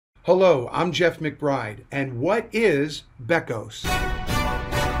Hello, I'm Jeff McBride, and what is BEKOS?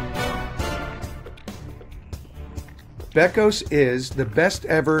 BEKOS is the best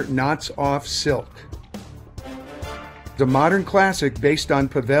ever knots off silk. The modern classic based on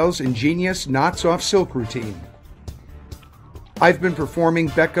Pavels' ingenious knots off silk routine. I've been performing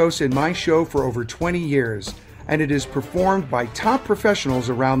BEKOS in my show for over 20 years, and it is performed by top professionals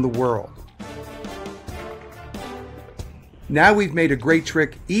around the world. Now we've made a great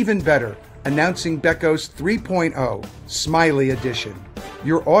trick even better, announcing BEKOS 3.0 Smiley Edition.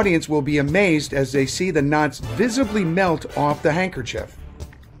 Your audience will be amazed as they see the knots visibly melt off the handkerchief.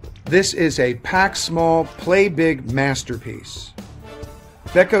 This is a pack small, play big masterpiece.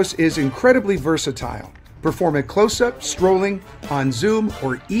 BEKOS is incredibly versatile. Perform it close-up, strolling, on Zoom,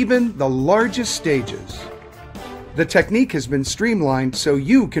 or even the largest stages. The technique has been streamlined so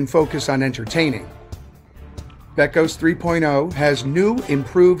you can focus on entertaining. BEKOS 3.0 has new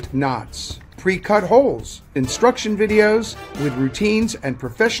improved knots, pre-cut holes, instruction videos with routines and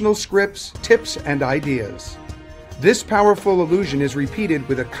professional scripts, tips, and ideas. This powerful illusion is repeated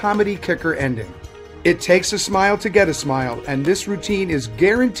with a comedy kicker ending. It takes a smile to get a smile, and this routine is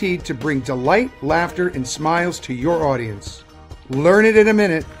guaranteed to bring delight, laughter, and smiles to your audience. Learn it in a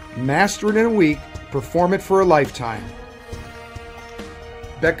minute, master it in a week, perform it for a lifetime.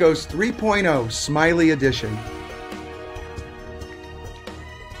 BEKOS 3.0 Smiley Edition.